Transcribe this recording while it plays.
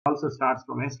also starts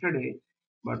from yesterday,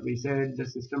 but we said the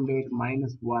system date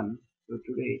 -1. So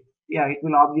today, yeah, it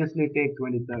will obviously take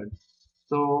 23rd.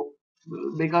 So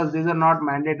because these are not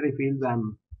mandatory fields, I'm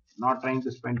not trying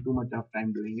to spend too much of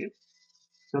time doing it.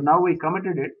 So now we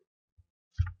committed it.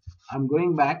 I'm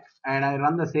going back and I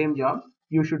run the same job.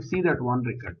 You should see that one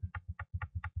record.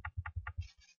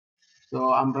 So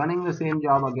I'm running the same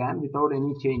job again without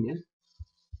any changes.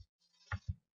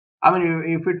 I mean,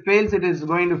 if it fails, it is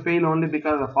going to fail only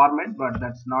because of format, but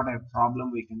that's not a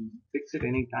problem. We can fix it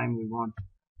anytime we want.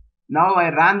 Now I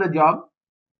ran the job.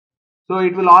 So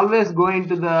it will always go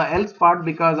into the else part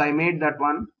because I made that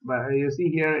one. But you see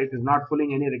here, it is not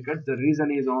pulling any records. The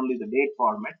reason is only the date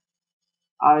format.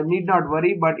 I need not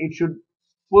worry, but it should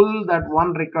pull that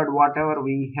one record, whatever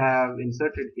we have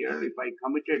inserted here. If I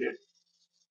committed it,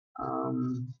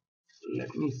 um,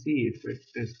 let me see if it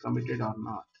is committed or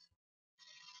not.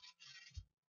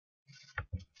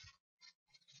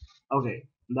 Okay,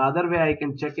 the other way I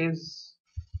can check is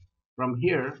from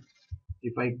here.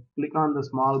 If I click on the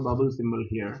small bubble symbol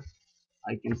here,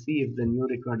 I can see if the new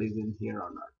record is in here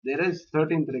or not. There is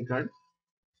 13th record,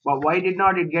 but why did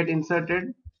not it get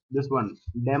inserted? This one,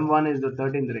 dem1 is the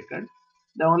 13th record.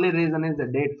 The only reason is the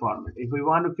date format. If we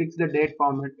want to fix the date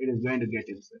format, it is going to get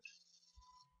inserted.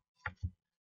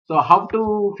 So how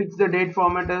to fix the date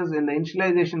format is in the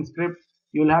initialization script,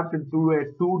 you'll have to do a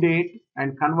toDate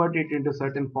and convert it into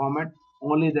certain format.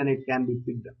 Only then it can be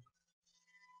picked up.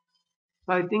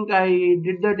 So I think I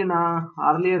did that in a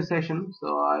earlier session.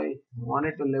 So I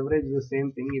wanted to leverage the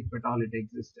same thing if at all it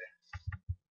existed.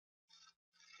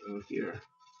 So here,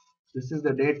 this is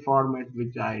the date format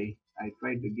which I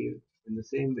tried to give in the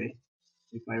same way.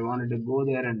 If I wanted to go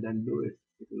there and then do it,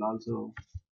 it will also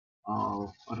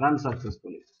run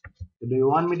successfully. So do you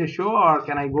want me to show or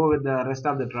can I go with the rest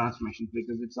of the transformations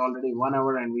because it's already 1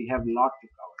 hour and we have a lot to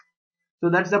cover. So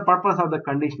that's the purpose of the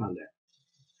conditional there.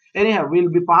 Anyhow, we'll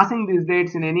be passing these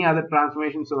dates in any other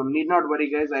transformation, so need not worry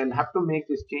guys, I'll have to make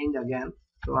this change again.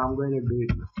 So I'm going to do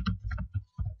it now.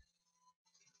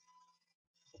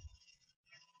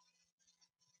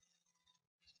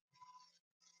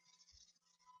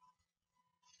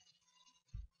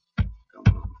 Come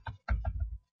on.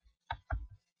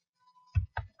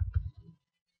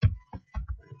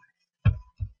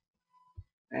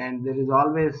 And there is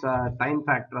always a time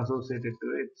factor associated to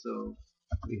it, so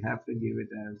we have to give it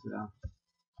as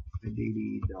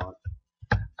dd.mm.y.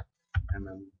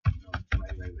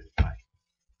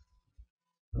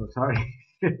 Oh, sorry.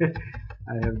 I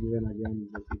have given again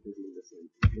repeatedly the same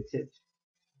thing. HH,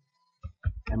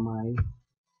 MI,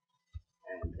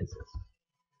 and SS.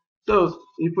 So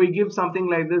if we give something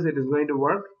like this, it is going to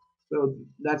work. So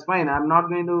that's fine. I'm not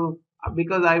going to,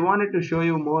 because I wanted to show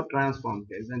you more transform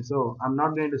case, and so I'm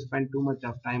not going to spend too much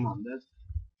of time on this.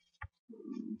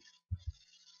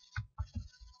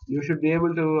 You should be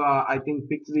able to, I think,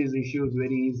 fix these issues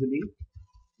very easily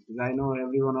because I know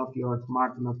every one of you are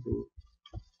smart enough to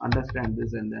understand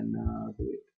this and then do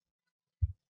it.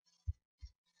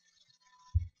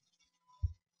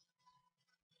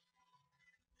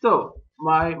 So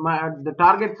the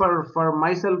target for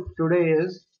myself today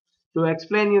is to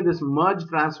explain you this merge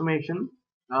transformation.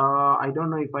 I don't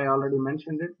know if I already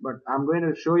mentioned it, but I'm going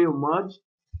to show you merge,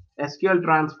 SQL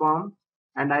transform,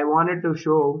 and I wanted to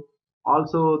show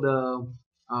also the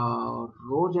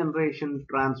row generation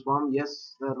transform.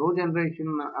 Yes, the row generation.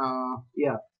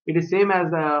 Yeah, it is same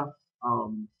as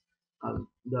um,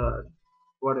 the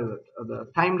what is it?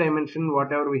 The time dimension,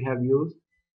 whatever we have used.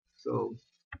 So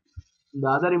the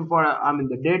other important, I mean,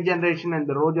 the date generation and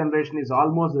the row generation is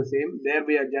almost the same. There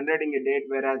we are generating a date,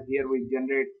 whereas here we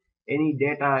generate any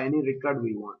data, any record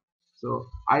we want. So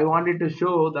I wanted to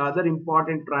show the other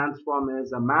important transform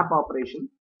is a map operation.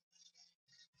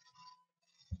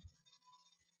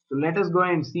 So let us go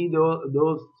and see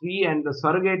those three and the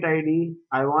surrogate ID.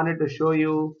 I wanted to show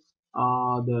you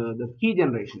the key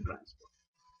generation transform.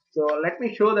 So let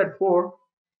me show that 4,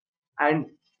 and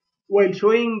while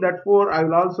showing that 4, I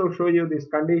will also show you these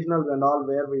conditionals and all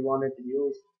where we wanted to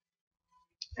use.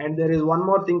 And there is one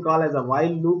more thing called as a while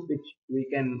loop which we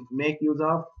can make use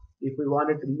of if we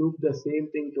wanted to loop the same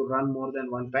thing to run more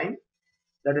than one time.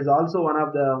 That is also one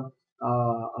of the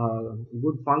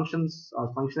good functions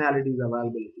or functionalities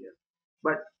available here.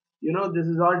 But you know, this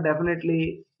is all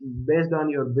definitely based on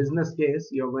your business case.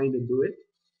 You're going to do it,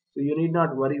 so you need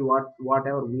not worry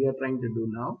whatever we are trying to do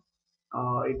now.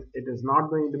 It is not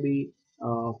going to be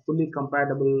fully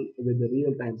compatible with the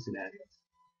real-time scenarios.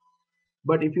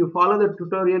 But if you follow the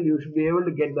tutorial, you should be able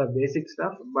to get the basic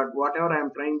stuff. But whatever I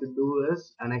am trying to do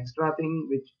is an extra thing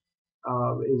which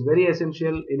is very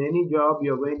essential in any job.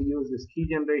 You're going to use this key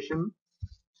generation,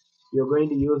 you're going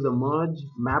to use the merge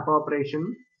map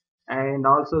operation and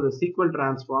also the SQL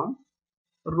transform.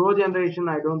 Row generation,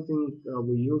 I don't think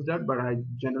we use that, but I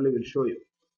generally will show you.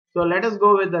 So let us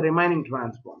go with the remaining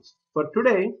transforms. For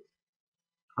today,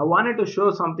 I wanted to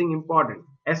show something important,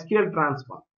 SQL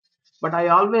transform. But I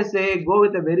always say go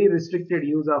with a very restricted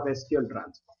use of SQL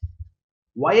transform.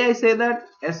 Why I say that?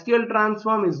 SQL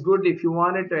transform is good if you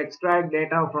wanted to extract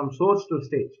data from source to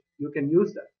stage. You can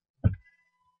use that.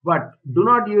 But do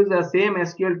not use the same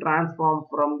SQL transform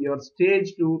from your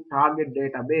stage to target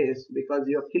database because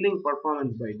you're killing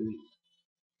performance by doing it.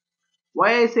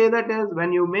 Why I say that is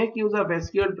when you make use of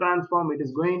SQL transform, it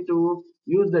is going to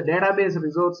use the database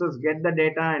resources, get the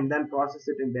data and then process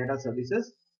it in data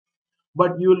services.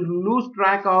 But you will lose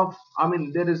track of,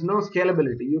 there is no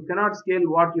scalability. You cannot scale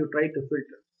what you try to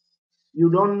filter. You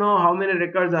don't know how many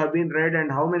records have been read and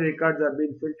how many records have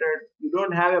been filtered. You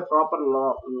don't have a proper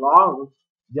log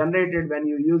generated when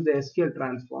you use the SQL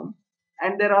transform.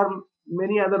 And there are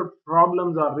many other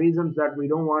problems or reasons that we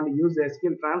don't want to use the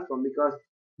SQL transform because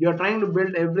you're trying to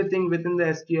build everything within the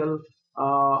SQL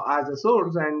as a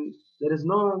source, and there is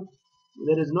no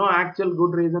actual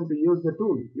good reason to use the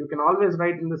tool. You can always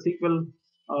write in the SQL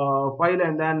file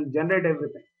and then generate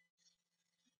everything.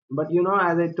 But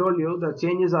as I told you, the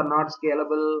changes are not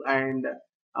scalable, and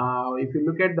if you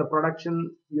look at the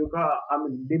production,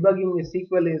 debugging a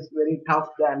SQL is very tough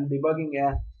than debugging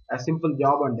a simple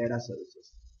job on data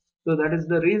services. So that is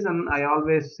the reason I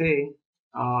always say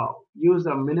use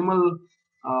a minimal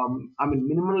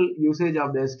usage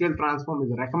of the SQL transform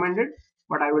is recommended,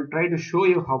 but I will try to show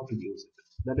you how to use it.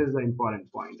 That is the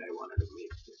important point I wanted to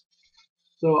make.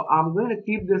 So I'm going to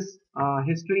keep this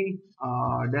history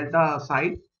delta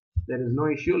side. There is no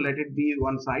issue. Let it be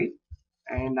one side.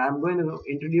 And I'm going to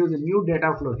introduce a new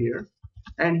data flow here.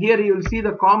 And here you will see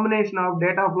the combination of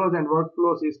data flows and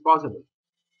workflows is possible.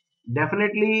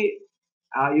 Definitely,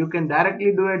 you can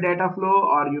directly do a data flow,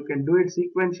 or you can do it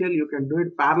sequential. You can do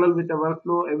it parallel with a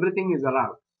workflow. Everything is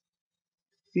allowed.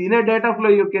 See, in a data flow,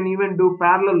 you can even do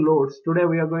parallel loads. Today,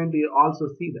 we are going to also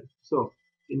see that. So,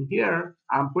 in here,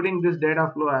 I'm putting this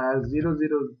data flow as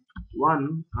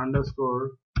 001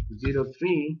 underscore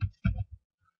 03.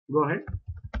 Go ahead.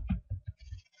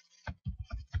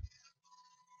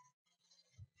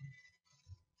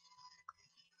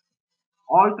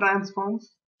 All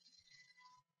transforms.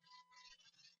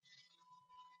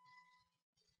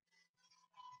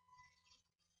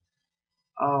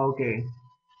 Okay.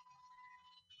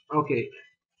 Okay.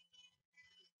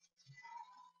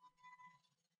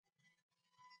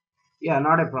 Yeah,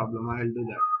 not a problem. I will do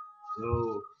that.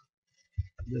 So,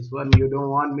 this one you don't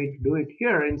want me to do it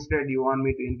here. Instead, you want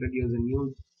me to introduce a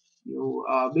new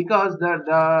because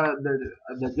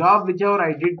the job whichever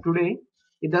I did today,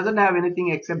 it doesn't have anything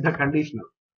except the conditional.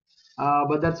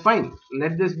 But that's fine.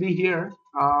 Let this be here.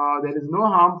 There is no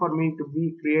harm for me to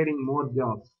be creating more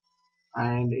jobs,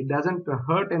 and it doesn't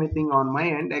hurt anything on my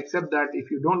end except that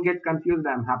if you don't get confused,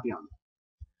 I'm happy on that.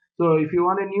 So if you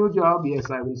want a new job,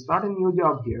 yes, I will start a new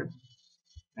job here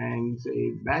and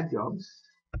say bad jobs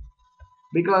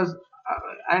because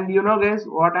and guys,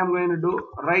 what I'm going to do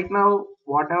right now,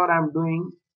 whatever I'm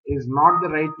doing is not the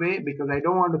right way because I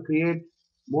don't want to create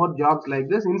more jobs like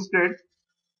this. Instead,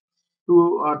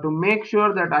 to make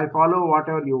sure that I follow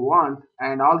whatever you want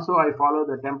and also I follow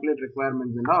the template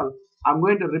requirements and all, I'm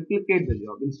going to replicate the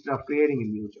job instead of creating a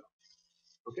new job.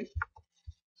 Okay,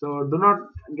 so do not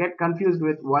get confused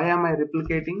with why am I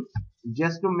replicating.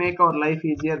 Just to make our life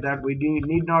easier, that we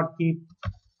need not keep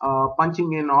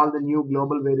punching in all the new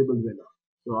global variables and all.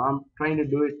 So I'm trying to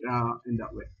do it in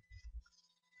that way.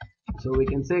 So we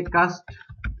can say cust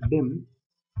dim.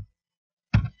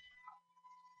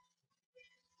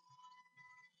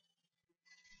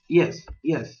 Yes.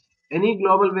 Any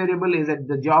global variable is at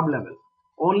the job level.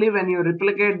 Only when you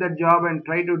replicate that job and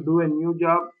try to do a new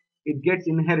job, it gets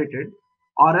inherited,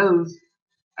 or else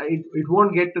it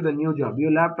won't get to the new job.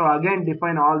 You'll have to again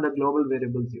define all the global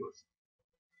variables yours.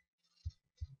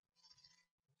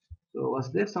 So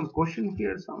was there some question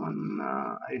here? Someone,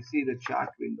 I see the chat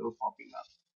window popping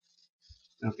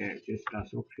up. Okay, just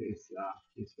Ashok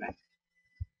is back.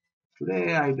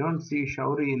 Today I don't see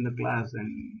Shauri in the class,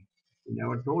 and he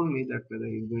never told me that whether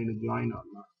he's going to join or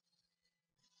not.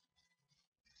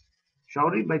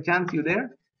 Shauri, by chance you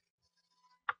there?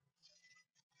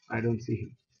 I don't see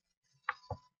him.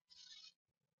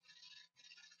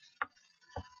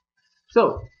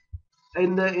 So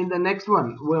in the next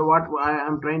one, where what I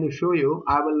am trying to show you,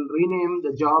 I will rename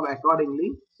the job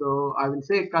accordingly. So I will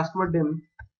say customer dim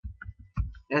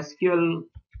SQL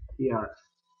here.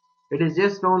 It is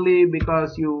just only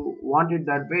because you want it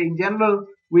that way. In general,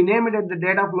 We name it at the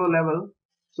data flow level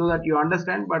so that you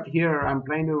understand, but here I'm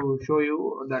trying to show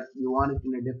you that you want it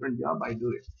in a different job, I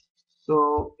do it.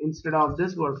 So instead of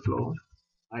this workflow,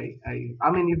 I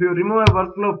mean, if you remove a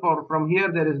workflow from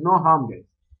here, there is no harm, guys,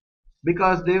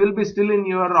 because they will be still in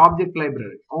your object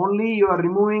library. Only you are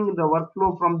removing the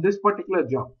workflow from this particular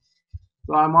job.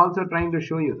 So I'm also trying to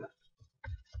show you that.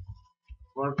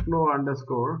 Workflow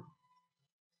underscore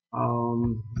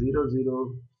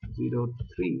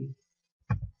 0003,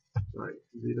 sorry,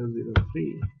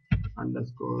 003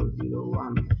 underscore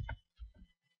 01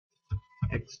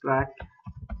 extract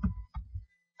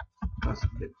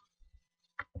custom.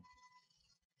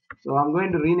 So I'm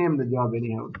going to rename the job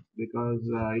anyhow because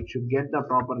it should get the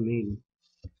proper name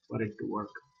for it to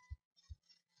work.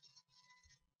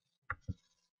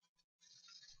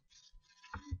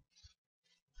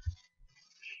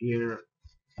 Here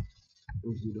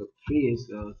 203 is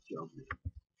the job name.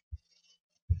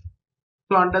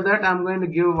 So under that I'm going to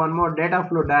give one more data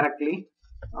flow directly.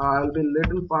 I'll be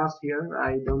little fast here.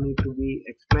 I don't need to be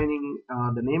explaining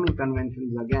the naming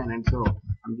conventions again, and so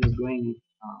I'm just going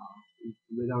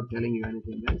without telling you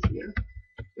anything else here.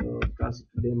 So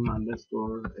custom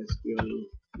underscore SQL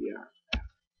here.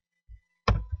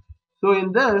 So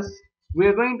in this, we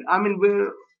are going to, I mean,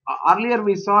 earlier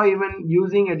we saw even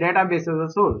using a database as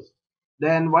a source.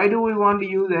 Then why do we want to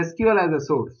use SQL as a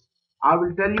source? I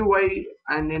will tell you why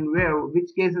and in which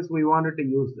cases we wanted to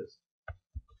use this.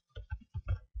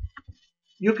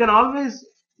 You can always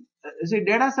see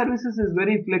data services is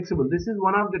very flexible. This is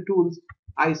one of the tools.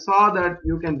 I saw that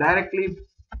you can directly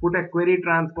put a query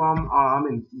transform, I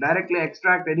mean, directly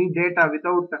extract any data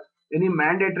without any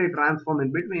mandatory transform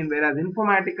in between. Whereas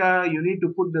Informatica, you need to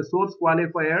put the source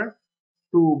qualifier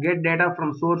to get data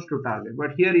from source to target.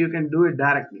 But here you can do it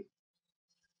directly.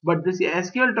 But this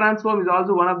SQL transform is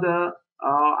also one of the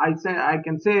I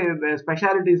can say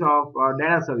specialities of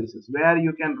data services, where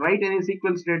you can write any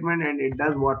SQL statement and it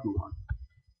does what you want.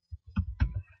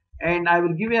 And I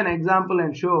will give you an example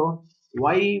and show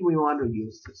why we want to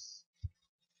use this.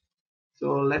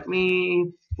 So let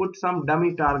me put some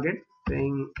dummy target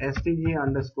saying stg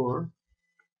underscore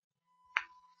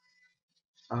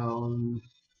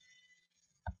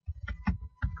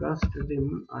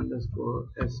custom underscore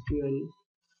SQL.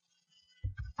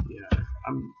 Yeah,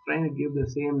 I'm trying to give the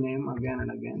same name again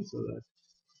and again so that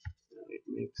it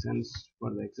makes sense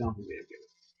for the example we are given.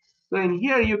 So in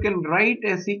here you can write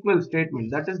a SQL statement.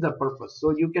 That is the purpose.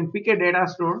 So you can pick a data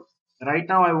store. Right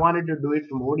now I wanted to do it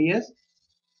from ODS,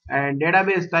 and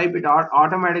database type, it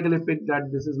automatically pick that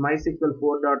this is MySQL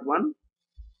 4.1.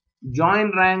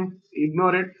 Join rank,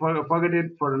 ignore it, forget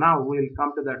it for now. We'll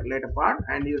come to that later part.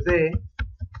 And you say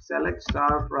select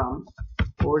star from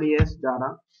ODS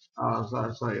data.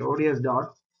 Sorry, ODS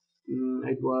dot.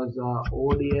 It was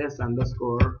ODS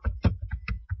underscore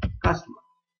customer.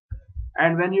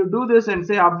 And when you do this and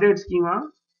say update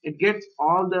schema, it gets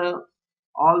all the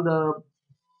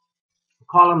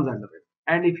columns under it.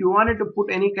 And if you wanted to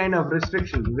put any kind of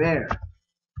restriction where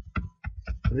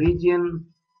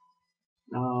region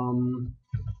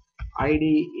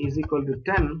ID is equal to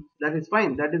 10, that is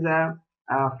fine. That is a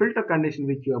filter condition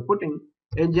which you are putting.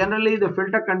 And generally the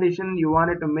filter condition you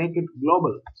wanted to make it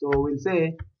global. So we'll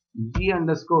say G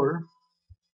underscore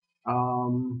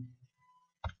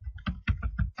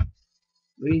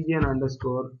region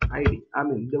underscore ID. I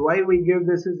mean, the why we give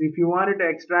this is if you wanted to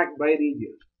extract by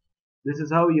region, this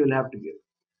is how you'll have to give.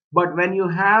 But when you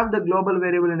have the global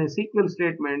variable in a SQL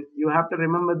statement, you have to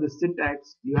remember the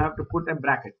syntax. You have to put a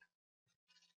bracket.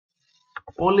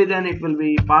 Only then it will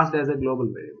be passed as a global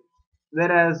variable.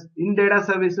 Whereas in data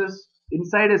services,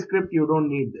 inside a script, you don't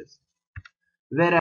need this. Whereas